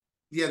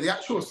yeah, the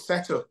actual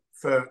setup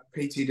for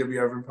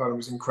PTW over in Poland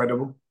was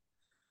incredible.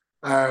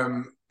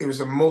 It was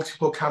a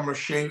multiple camera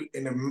shoot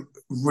in a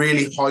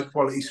really high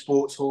quality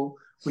sports hall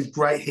with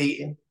great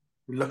heating,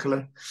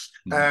 luckily.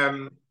 Mhm.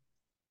 Um,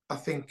 I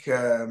think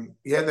yeah,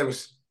 there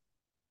was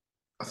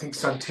I think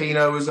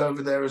Santino was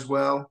over there as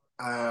well.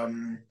 I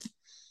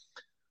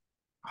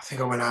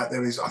think I went out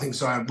there. I think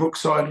Zaya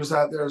Brookside was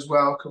out there as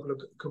well. A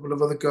couple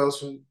of other girls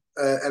from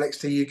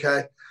NXT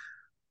UK.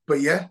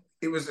 But yeah,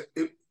 it was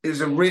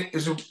a real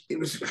it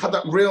was had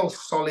that real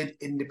solid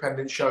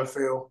independent show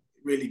feel.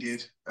 It really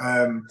did.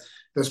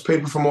 There's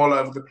people from all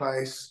over the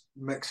place,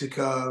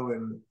 Mexico,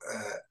 and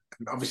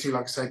obviously,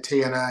 like I say,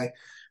 TNA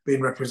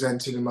being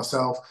represented, and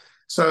myself.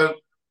 So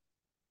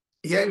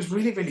yeah, it was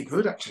really really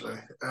good actually.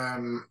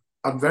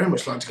 I'd very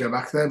much like to go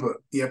back there, but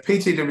yeah,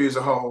 PTW as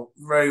a whole,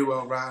 very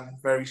well ran,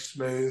 very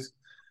smooth.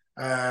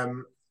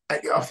 Um, I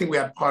think we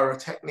had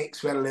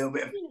pyrotechnics. We had a little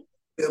bit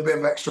of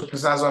extra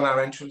pizzazz on our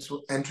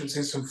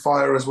entrances, some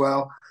fire as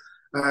well.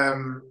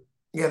 Um,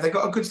 yeah, they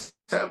got a good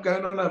setup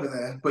going on over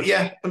there. But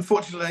yeah,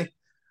 unfortunately,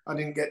 I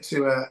didn't get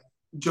to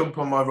jump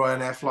on my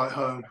Ryanair flight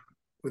home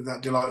with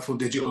that delightful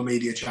digital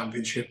media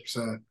championship.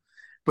 So,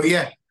 but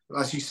yeah,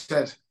 as you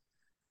said,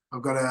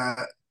 I've got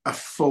a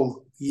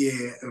full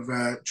year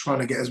of trying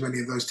to get as many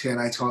of those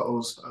TNA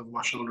titles over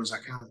my shoulder as I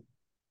can.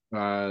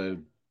 Uh,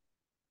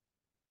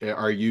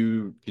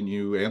 can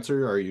you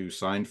answer? Are you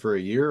signed for a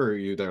year or are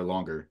you there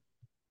longer?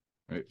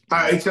 Right.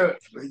 Uh, it's a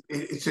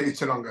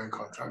it's an ongoing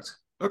contract.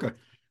 Okay.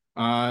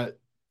 Uh,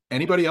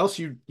 Anybody else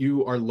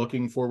you are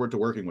looking forward to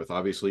working with?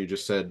 Obviously, you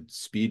just said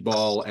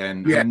Speedball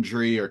and Yeah.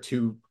 Hendry are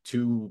two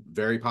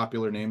very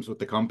popular names with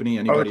the company. Oh,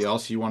 Anybody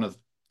else you want to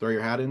throw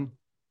your hat in?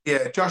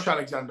 yeah, Josh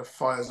Alexander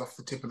fires off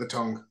the tip of the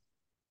tongue.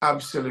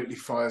 Absolutely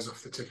fires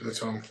off the tip of the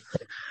tongue.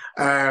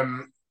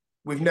 Um,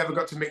 we've never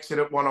got to mix it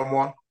up one on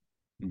one,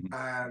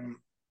 Mhm.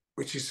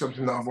 which is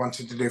something that I've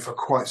wanted to do for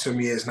quite some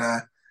years now.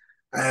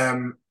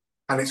 Um,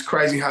 and it's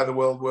crazy how the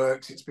world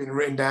works. It's been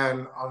written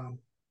down on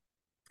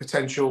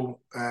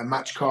potential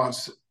match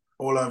cards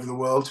all over the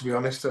world. To be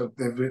honest,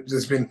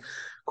 there's been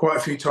quite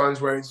a few times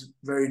where it's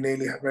very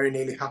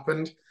nearly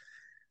happened.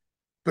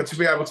 But to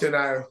be able to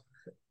now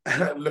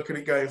look at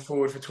it going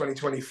forward for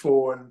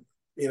 2024,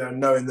 and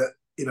knowing that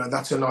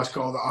that's a nice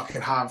goal that I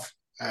can have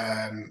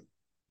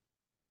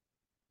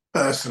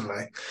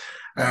personally,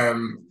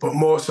 but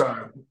more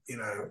so,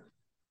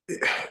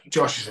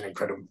 Josh is an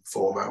incredible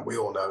performer. We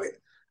all know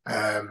it.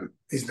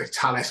 He's the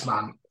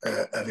talisman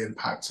of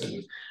Impact,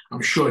 and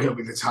I'm sure he'll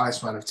be the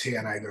talisman of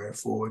TNA going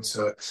forward.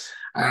 So,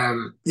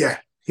 yeah,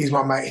 he's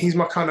my mate. He's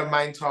my kind of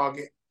main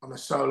target on the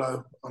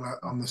solo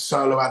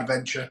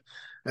adventure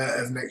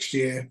of next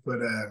year. But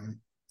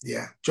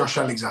yeah, Josh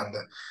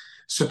Alexander,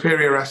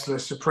 superior wrestler,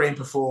 supreme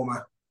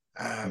performer,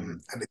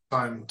 Mhm. and it's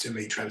time to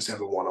meet Trent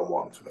Seven one on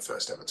one for the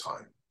first ever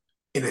time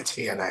in a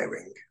TNA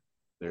ring.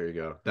 There you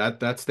go.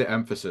 That's the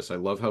emphasis. I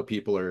love how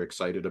people are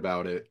excited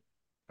about it.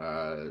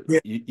 Yeah,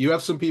 You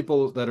have some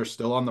people that are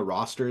still on the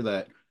roster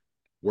that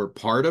were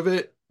part of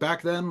it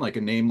back then, like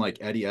a name like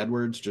Eddie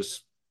Edwards.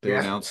 Just they yeah.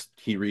 announced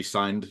he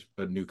re-signed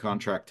a new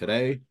contract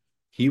today.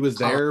 He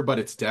was Oh, there, but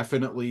it's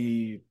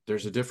definitely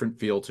there's a different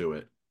feel to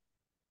it.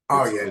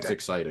 oh It's yeah, it's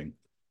exciting.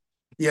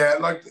 yeah.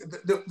 Like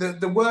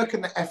the work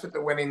and the effort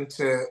that went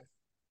into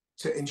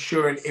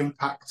ensuring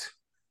impact.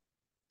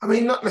 I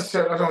mean, not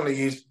necessarily. I don't want to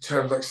use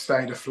terms like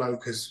stayed afloat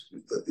because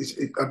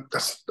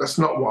that's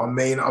not what I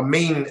mean. I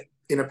mean,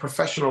 in a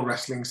professional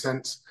wrestling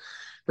sense,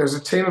 there's a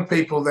team of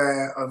people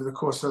there over the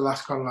course of the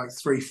last kind of like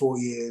 3 4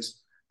 years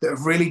that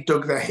have really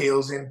dug their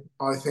heels in.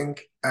 I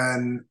think,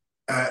 and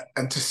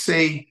to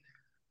see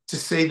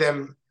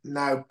them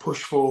now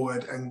push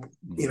forward, and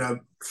Mhm.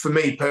 for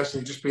me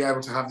personally, just be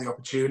able to have the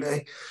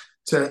opportunity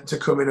to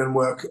come in and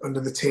work under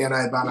the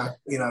TNA banner.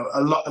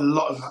 A lot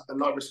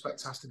of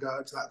respect has to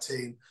go to that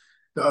team.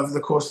 That over the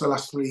course of the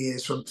last 3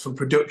 years, from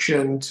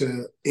production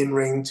to in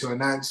ring to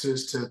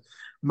announcers to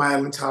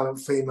male and talent,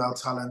 female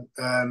talent,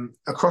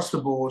 across the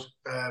board,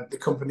 the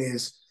company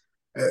has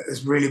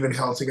really been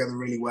held together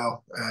really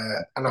well,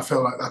 and I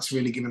feel like that's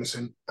really given us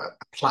a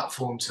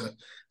platform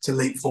to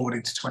leap forward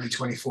into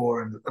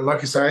 2024. And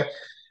like I say,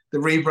 the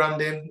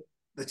rebranding,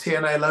 the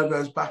TNA logo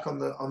is back on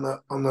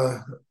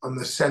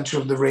the center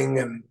of the ring,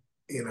 and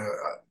you know,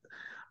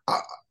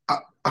 I, I,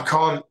 I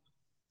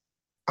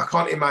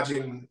can't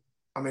imagine.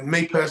 I mean,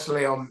 me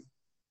personally, I'm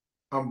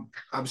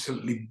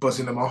absolutely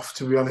buzzing them off,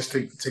 to be honest, to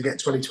get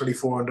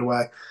 2024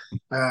 underway.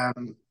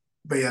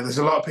 But yeah, there's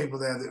a lot of people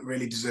there that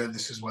really deserve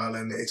this as well,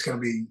 and it's going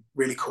to be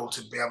really cool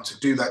to be able to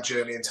do that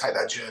journey and take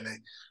that journey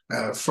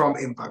from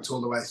Impact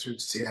all the way through to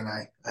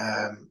TNA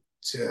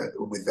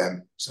with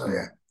them. So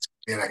yeah, it's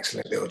been an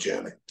excellent little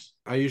journey.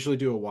 I usually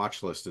do a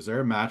watch list. Is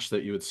there a match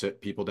that you would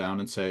sit people down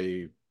and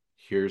say,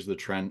 here's the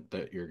trend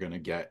that you're gonna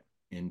get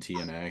in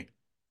TNA?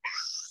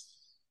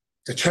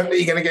 The trend that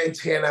you're going to get in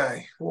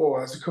TNA. Oh,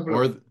 there's a couple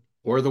of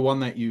Or or the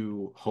one that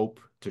you hope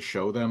to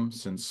show them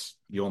since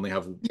you only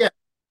have yeah.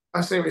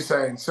 I see what you're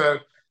saying. So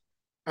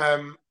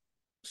um,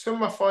 some of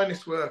my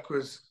finest work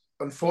was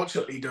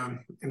unfortunately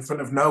done in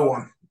front of no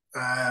one.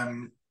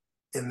 Um,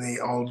 in the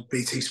old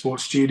BT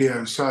Sports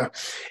studio. So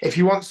if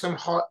you want some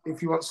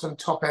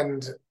top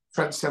end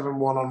Trent Seven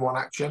one-on-one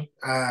action,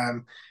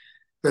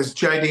 there's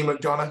JD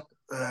McDonough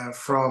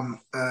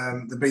from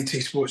the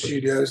BT Sports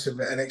Studios of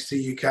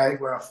NXT UK,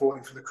 where I fought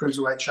him for the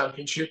Cruiserweight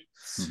Championship.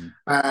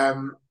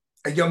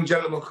 A young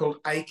gentleman called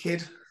A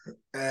Kid.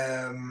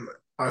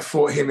 I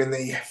fought him in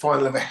the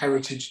final of the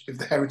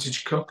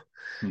Heritage Cup.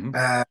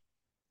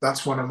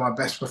 That's one of my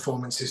best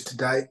performances to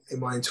date in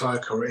my entire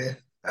career.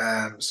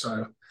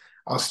 So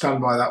I'll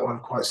stand by that one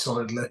quite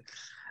solidly.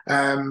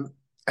 And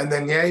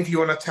then, yeah, if you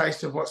want a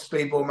taste of what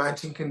Speedball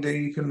Mountain can do,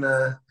 you can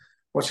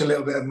watch a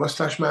little bit of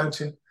Mustache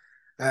Mountain.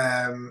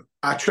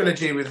 Our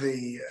trilogy with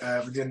the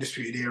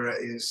Undisputed Era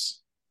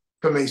is,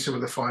 for me, some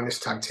of the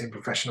finest tag team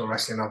professional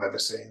wrestling I've ever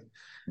seen.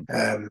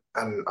 And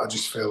I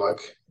just feel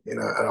like, and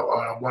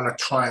I want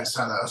to try and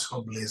say that as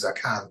humbly as I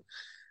can.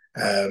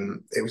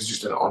 It was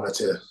just an honor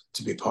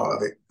to be part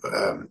of it.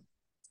 But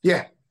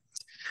yeah,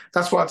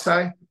 that's what I'd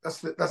say. That's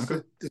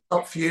the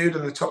top feud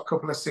and the top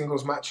couple of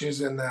singles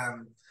matches. And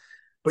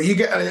but you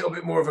get a little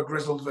bit more of a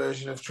grizzled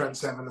version of Trent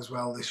Seven as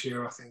well this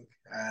year, I think.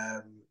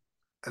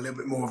 A little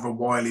bit more of a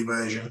wily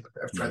version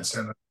of Trent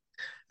Seven.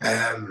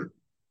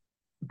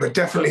 But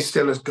definitely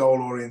still as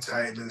goal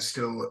orientated and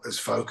still as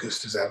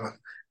focused as ever.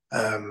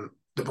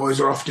 The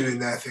boys are off doing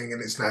their thing,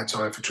 and it's now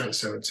time for Trent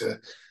Seven to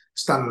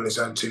stand on his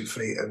own 2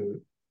 feet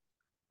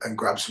and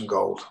grab some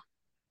gold.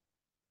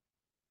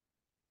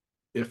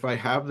 If I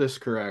have this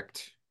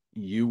correct,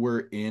 you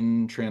were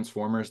in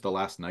Transformers the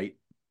last night?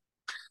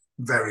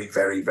 Very,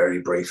 very, very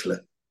briefly.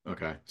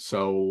 Okay.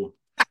 So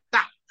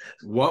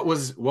what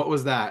was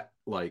that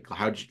like?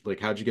 How'd you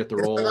get the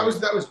role?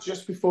 That was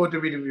just before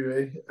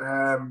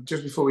WWE.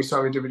 Just before we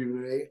signed with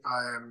WWE.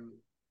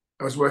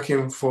 I was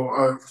working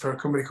for a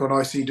company called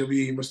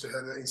ICW. You must have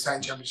heard of it,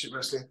 Insane Championship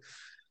Wrestling.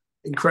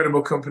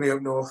 Incredible company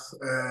up north.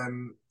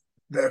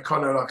 They're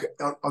kind of like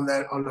on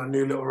a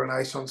new little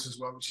renaissance as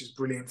well, which is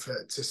brilliant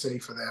to see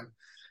for them.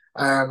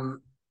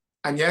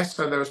 And yes,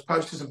 so there was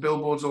posters and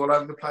billboards all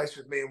over the place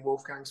with me and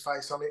Wolfgang's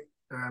face on it,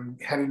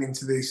 heading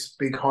into this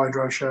big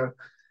Hydro show.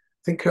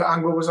 I think Kurt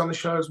Angle was on the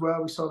show as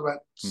well. We sold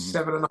about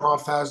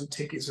 7,500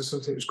 tickets or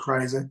something. It was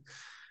crazy.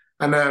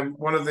 And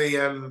one of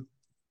the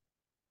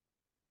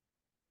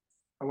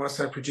I want to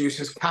say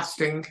producers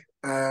casting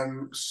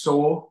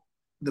saw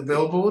the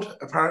billboard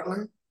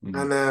apparently,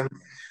 and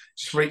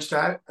just reached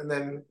out, and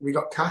then we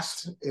got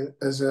cast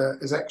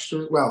as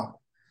extras.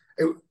 Well,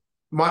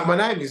 my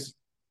name is,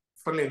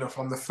 funnily enough,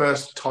 on the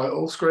first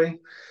title screen,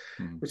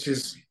 which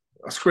is,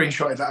 I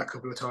screenshotted that a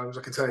couple of times.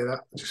 I can tell you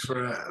that, just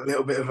for a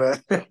little bit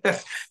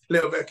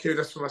of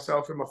kudos for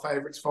myself in my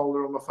favourites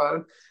folder on my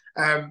phone.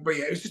 But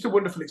yeah, it was just a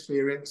wonderful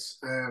experience.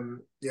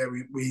 Yeah,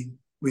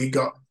 we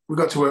got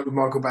to work with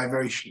Michael Bay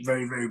very,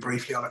 very, very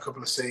briefly on a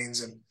couple of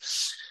scenes, and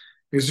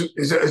it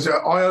was an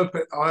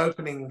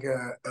eye-opening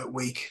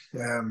week.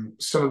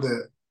 Some of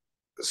the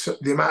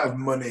amount of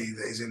money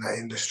that is in that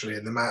industry,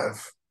 and the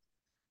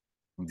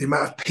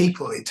amount of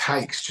people it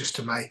takes just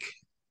to make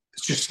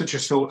just such a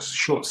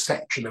short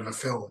section of a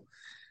film.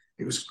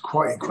 It was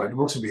quite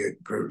incredible, to be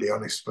brutally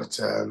honest. But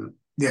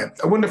yeah,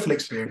 a wonderful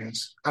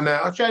experience. And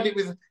I shared it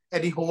with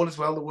Eddie Hall as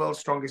well, the world's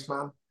strongest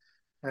man.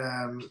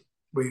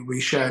 We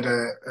shared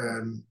a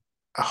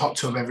hot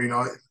tub every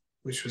night,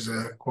 which was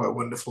quite a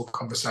wonderful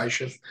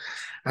conversation.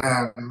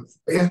 But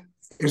yeah,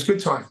 it was good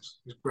times.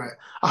 It was great.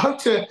 I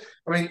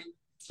mean,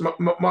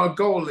 my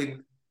goal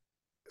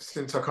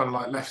since I kind of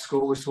like left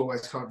school was to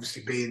always kind of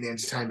obviously be in the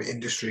entertainment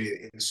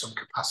industry in some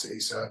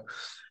capacity. So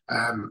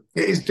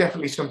it is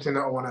definitely something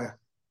that I want to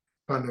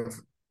kind of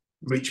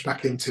reach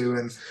back into.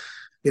 And,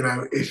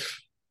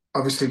 if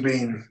obviously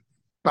being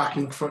back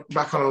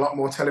on a lot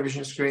more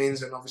television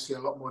screens and obviously a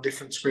lot more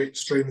different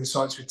streaming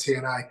sites with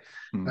TNA,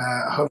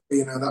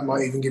 hopefully, that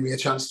might even give me a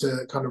chance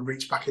to kind of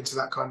reach back into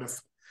that kind of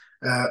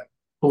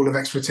pool of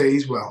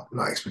expertise. Well,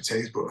 not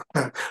expertise, but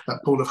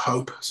that pool of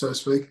hope, so to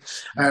speak.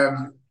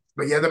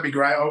 But yeah, that'd be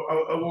great.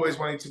 I've always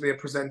wanted to be a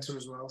presenter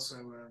as well, so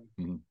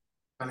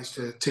managed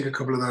to tick a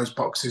couple of those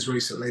boxes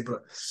recently.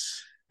 But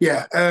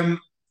yeah,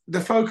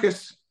 the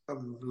focus,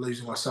 I'm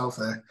losing myself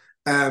there.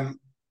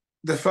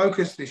 The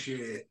focus this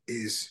year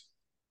is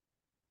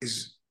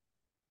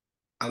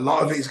a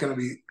lot of it is going to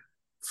be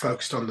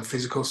focused on the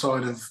physical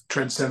side of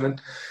Trent Seven.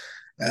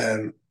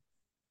 I've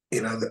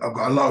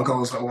got a lot of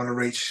goals that I want to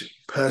reach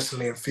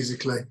personally and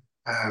physically.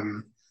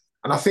 And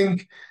I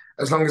think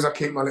as long as I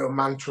keep my little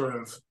mantra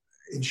of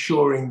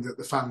ensuring that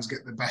the fans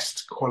get the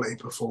best quality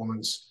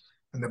performance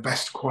and the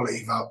best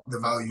quality the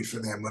value for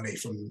their money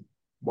from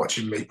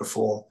watching me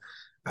perform,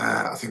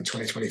 I think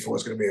 2024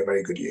 is going to be a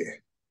very good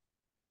year.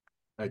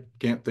 I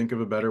can't think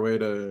of a better way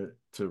to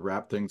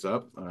wrap things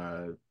up.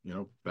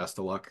 Best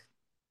of luck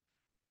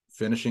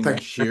finishing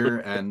next year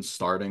and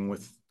starting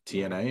with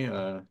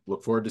TNA.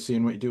 Look forward to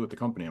seeing what you do with the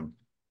company.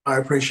 I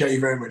appreciate you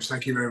very much.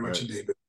 Thank you very much indeed.